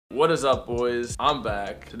What is up, boys? I'm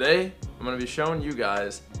back. Today, I'm going to be showing you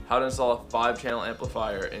guys how to install a 5-channel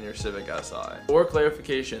amplifier in your Civic Si. For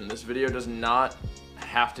clarification, this video does not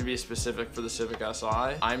have to be specific for the Civic Si.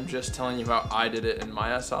 I'm just telling you how I did it in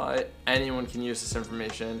my Si. Anyone can use this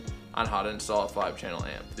information on how to install a 5-channel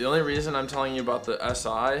amp. The only reason I'm telling you about the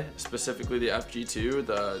Si, specifically the FG2,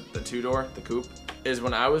 the two-door, the Coupe, is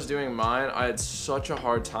when I was doing mine, I had such a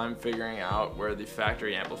hard time figuring out where the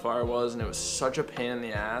factory amplifier was, and it was such a pain in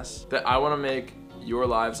the ass that I want to make your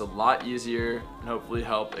lives a lot easier and hopefully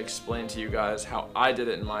help explain to you guys how I did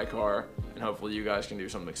it in my car, and hopefully you guys can do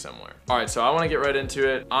something similar. Alright, so I want to get right into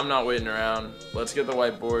it. I'm not waiting around. Let's get the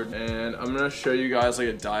whiteboard, and I'm going to show you guys like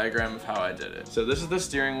a diagram of how I did it. So this is the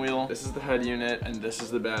steering wheel, this is the head unit, and this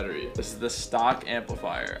is the battery. This is the stock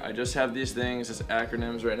amplifier. I just have these things as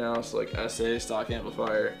acronyms right now, so like SA, stock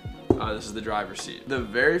amplifier. This is the driver's seat. The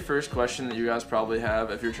very first question that you guys probably have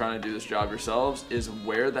if you're trying to do this job yourselves is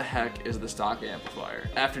where the heck is the stock amplifier?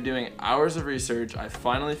 After doing hours of research, I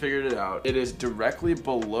finally figured it out. It is directly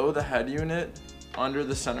below the head unit under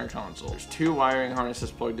the center console. There's two wiring harnesses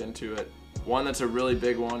plugged into it. One that's a really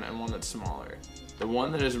big one and one that's smaller. The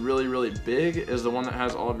one that is really, really big is the one that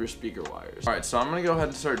has all of your speaker wires. All right, so I'm gonna go ahead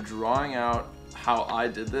and start drawing out how I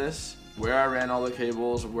did this, where I ran all the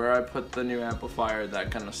cables, where I put the new amplifier,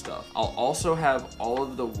 that kind of stuff. I'll also have all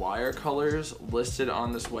of the wire colors listed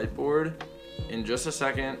on this whiteboard. In just a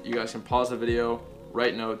second, you guys can pause the video,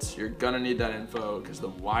 write notes. You're gonna need that info because the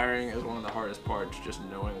wiring is one of the hardest parts, just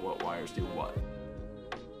knowing what wires do what.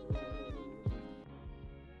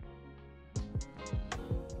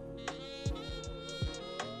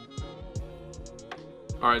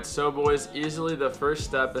 Alright, so boys, easily the first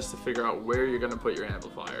step is to figure out where you're going to put your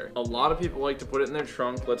amplifier. A lot of people like to put it in their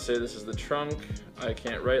trunk. Let's say this is the trunk. I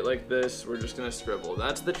can't write like this. We're just going to scribble.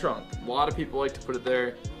 That's the trunk. A lot of people like to put it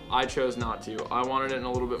there. I chose not to. I wanted it in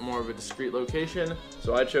a little bit more of a discreet location,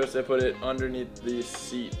 so I chose to put it underneath the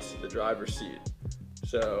seat, the driver's seat.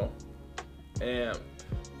 So, amp.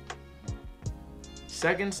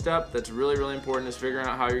 Second step that's really, really important is figuring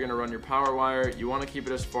out how you're going to run your power wire. You want to keep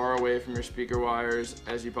it as far away from your speaker wires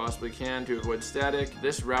as you possibly can to avoid static.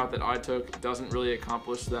 This route that I took doesn't really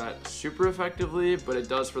accomplish that super effectively, but it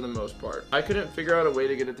does for the most part. I couldn't figure out a way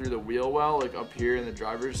to get it through the wheel well, like up here in the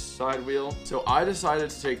driver's side wheel. So I decided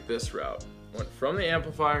to take this route. Went from the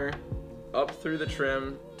amplifier, up through the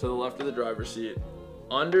trim to the left of the driver's seat,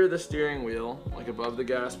 under the steering wheel, like above the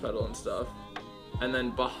gas pedal and stuff, and then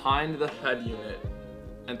behind the head unit,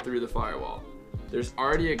 and through the firewall. There's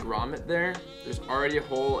already a grommet there. There's already a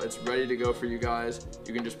hole. It's ready to go for you guys.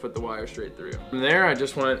 You can just put the wire straight through. From there, I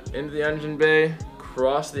just went into the engine bay,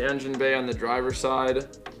 crossed the engine bay on the driver's side,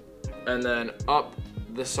 and then up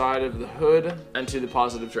the side of the hood and to the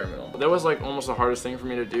positive terminal. That was like almost the hardest thing for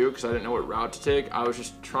me to do because I didn't know what route to take. I was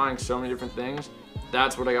just trying so many different things.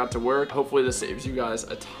 That's what I got to work. Hopefully this saves you guys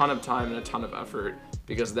a ton of time and a ton of effort,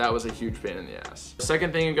 because that was a huge pain in the ass. The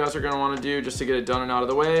second thing you guys are gonna wanna do just to get it done and out of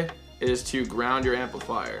the way is to ground your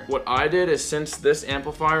amplifier. What I did is, since this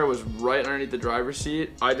amplifier was right underneath the driver's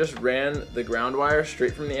seat, I just ran the ground wire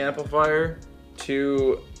straight from the amplifier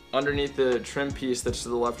to underneath the trim piece that's to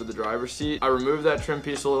the left of the driver's seat. I removed that trim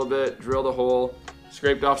piece a little bit, drilled a hole,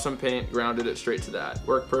 scraped off some paint, grounded it straight to that.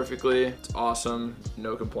 Worked perfectly, it's awesome,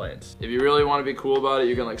 no complaints. If you really want to be cool about it,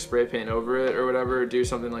 you can like spray paint over it or whatever, do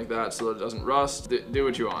something like that so that it doesn't rust. Do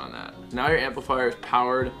what you want on that. Now your amplifier is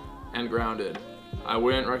powered and grounded. I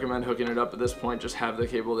wouldn't recommend hooking it up at this point, just have the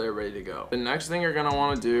cable there ready to go. The next thing you're gonna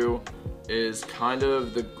want to do is kind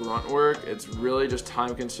of the grunt work. It's really just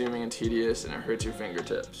time consuming and tedious, and it hurts your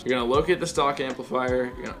fingertips. You're gonna locate the stock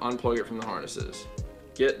amplifier, you're gonna unplug it from the harnesses.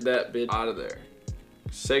 Get that bitch out of there.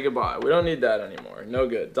 Say goodbye. We don't need that anymore. No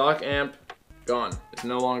good. Stock amp, gone. It's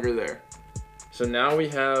no longer there. So now we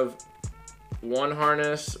have one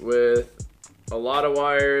harness with a lot of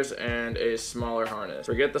wires and a smaller harness.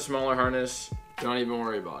 Forget the smaller harness. Don't even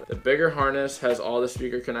worry about it. The bigger harness has all the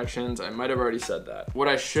speaker connections. I might have already said that. What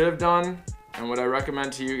I should have done, and what I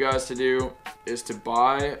recommend to you guys to do, is to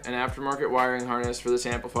buy an aftermarket wiring harness for this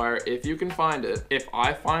amplifier if you can find it. If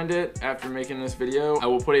I find it after making this video, I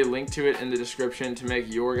will put a link to it in the description to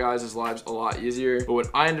make your guys' lives a lot easier. But what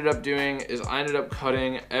I ended up doing is I ended up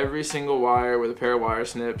cutting every single wire with a pair of wire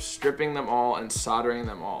snips, stripping them all, and soldering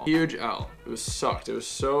them all. Huge L. It was sucked. It was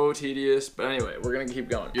so tedious. But anyway, we're gonna keep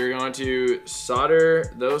going. You're going to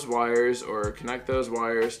solder those wires or connect those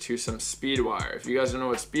wires to some speed wire. If you guys don't know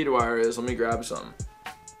what speed wire is, let me grab some.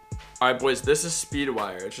 All right, boys, this is speed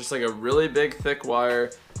wire. It's just like a really big, thick wire.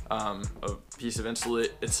 a piece of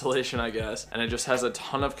insulation, I guess, and it just has a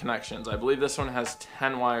ton of connections. I believe this one has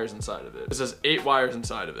 10 wires inside of it. This has 8 wires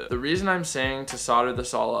inside of it. The reason I'm saying to solder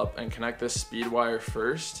this all up and connect this speed wire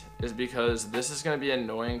first is because this is going to be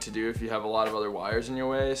annoying to do if you have a lot of other wires in your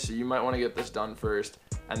way, so you might want to get this done first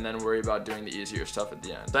and then worry about doing the easier stuff at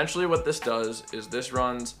the end. Essentially what this does is this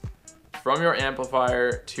runs from your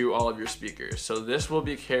amplifier to all of your speakers. So this will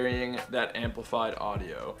be carrying that amplified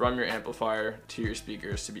audio from your amplifier to your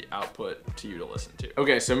speakers to be output to you to listen to.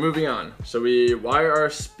 Okay, so moving on. So we wire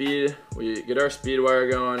our speed, we get our speed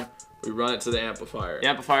wire going, we run it to the amplifier. The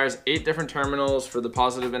amplifier has 8 different terminals for the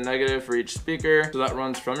positive and negative for each speaker. So that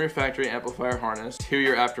runs from your factory amplifier harness to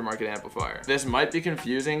your aftermarket amplifier. This might be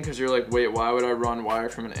confusing because you're like, wait, why would I run wire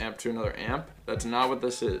from an amp to another amp? That's not what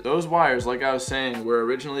this is. Those wires, like I was saying, were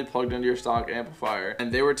originally plugged into your stock amplifier,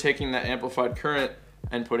 and they were taking that amplified current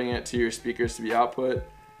and putting it to your speakers to be output.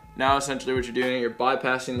 Now essentially what you're doing, you're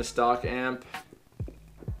bypassing the stock amp.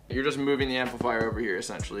 You're just moving the amplifier over here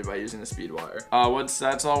essentially by using the speed wire. Once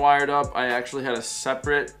that's all wired up, I actually had a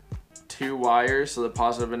separate 2 wires, so the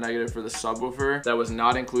positive and negative for the subwoofer, that was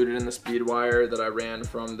not included in the speed wire that I ran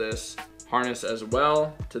from this harness as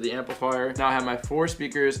well to the amplifier. Now I have my 4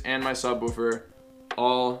 speakers and my subwoofer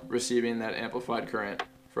all receiving that amplified current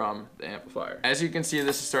from the amplifier. As you can see,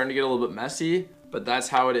 this is starting to get a little bit messy, but that's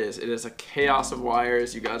how it is. It is a chaos of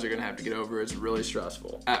wires you guys are gonna have to get over. It's really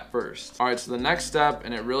stressful at first. All right, so the next step,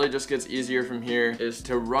 and it really just gets easier from here, is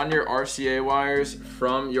to run your RCA wires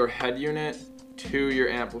from your head unit to your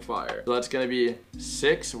amplifier. So that's gonna be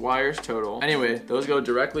 6 wires total. Anyway, those go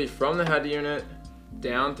directly from the head unit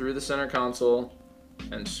down through the center console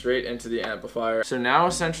and straight into the amplifier. So now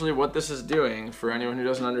essentially what this is doing, for anyone who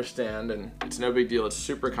doesn't understand, and it's no big deal, it's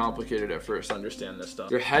super complicated at first to understand this stuff.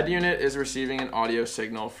 Your head unit is receiving an audio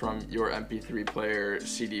signal from your MP3 player,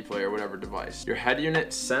 CD player, whatever device. Your head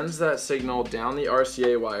unit sends that signal down the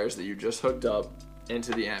RCA wires that you just hooked up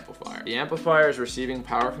into the amplifier. The amplifier is receiving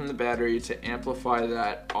power from the battery to amplify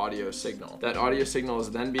that audio signal. That audio signal is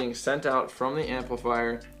then being sent out from the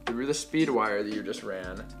amplifier through the speed wire that you just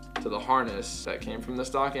ran to the harness that came from the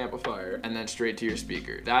stock amplifier and then straight to your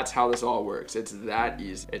speaker. That's how this all works. It's that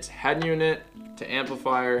easy. It's head unit to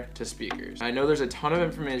amplifier to speakers. I know there's a ton of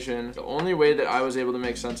information. The only way that I was able to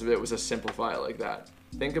make sense of it was to simplify it like that.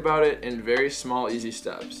 Think about it in very small, easy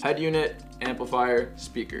steps. Head unit, amplifier,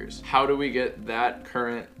 speakers. How do we get that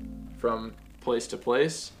current from place to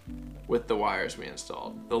place? With the wires we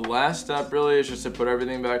installed. The last step really is just to put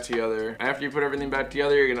everything back together. After you put everything back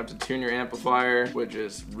together, you're gonna have to tune your amplifier, which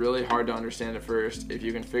is really hard to understand at first. If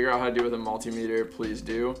you can figure out how to do it with a multimeter, please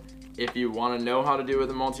do. If you wanna know how to do it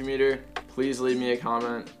with a multimeter, please leave me a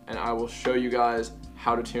comment and I will show you guys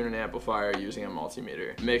how to tune an amplifier using a multimeter.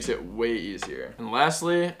 It makes it way easier. And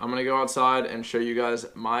lastly, I'm gonna go outside and show you guys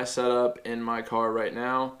my setup in my car right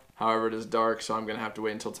now. However, it is dark, so I'm gonna have to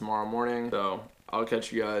wait until tomorrow morning. So I'll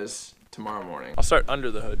catch you guys tomorrow morning. I'll start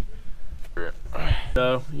under the hood.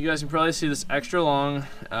 So you guys can probably see this extra long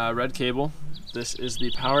red cable. This is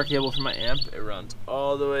the power cable for my amp. It runs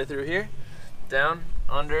all the way through here, down,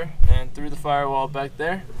 under, and through the firewall back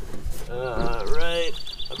there. Right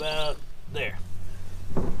about there.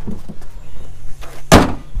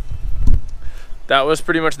 That was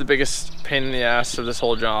pretty much the biggest pain in the ass of this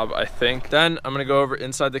whole job, I think. Then I'm gonna go over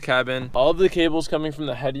inside the cabin. All of the cables coming from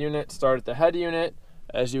the head unit start at the head unit,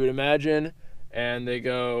 as you would imagine, and they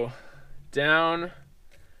go down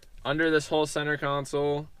under this whole center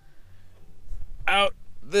console, out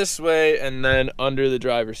this way, and then under the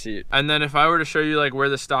driver's seat. And then if I were to show you like where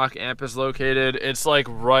the stock amp is located, it's like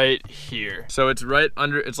right here. So it's right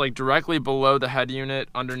under, it's like directly below the head unit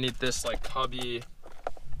underneath this like cubby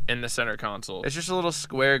in the center console. It's just a little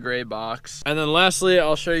square gray box. And then lastly,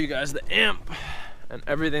 I'll show you guys the amp and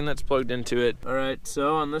everything that's plugged into it. All right,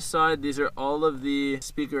 so on this side, these are all of the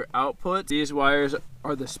speaker outputs. These wires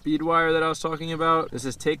are the speed wire that I was talking about. This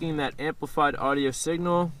is taking that amplified audio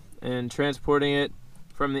signal and transporting it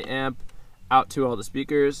from the amp out to all the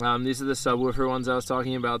speakers. These are the subwoofer ones I was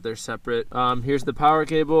talking about. They're separate. Here's the power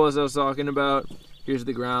cable as I was talking about. Here's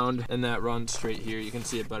the ground, and that runs straight here. You can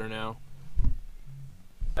see it better now.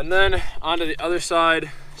 And then onto the other side,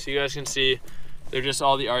 so you guys can see, they're just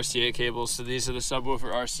all the RCA cables. So these are the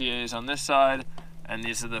subwoofer RCAs on this side, and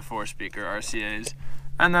these are the 4-speaker RCAs.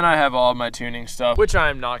 And then I have all of my tuning stuff, which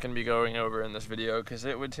I'm not gonna be going over in this video because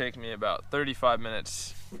it would take me about 35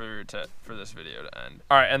 minutes for this video to end.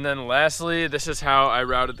 All right, and then lastly, this is how I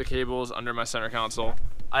routed the cables under my center console.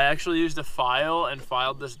 I actually used a file and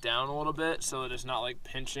filed this down a little bit so that it's not like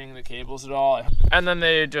pinching the cables at all. And then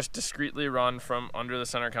they just discreetly run from under the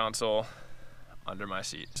center console under my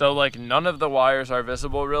seat. So like none of the wires are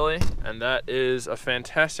visible really, and that is a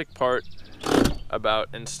fantastic part about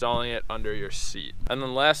installing it under your seat. And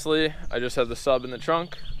then lastly, I just have the sub in the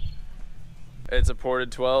trunk. It's a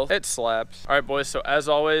ported 12. It slaps. All right, boys, so as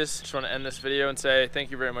always, just want to end this video and say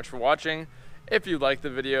thank you very much for watching. If you liked the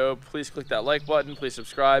video, please click that like button, please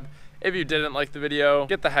subscribe. If you didn't like the video,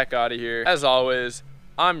 get the heck out of here. As always,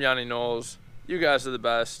 I'm Yanni Knowles. You guys are the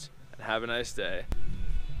best, and have a nice day.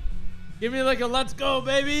 Give me like a let's go,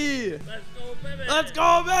 baby! Let's go, baby! Let's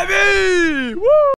go, baby! Woo!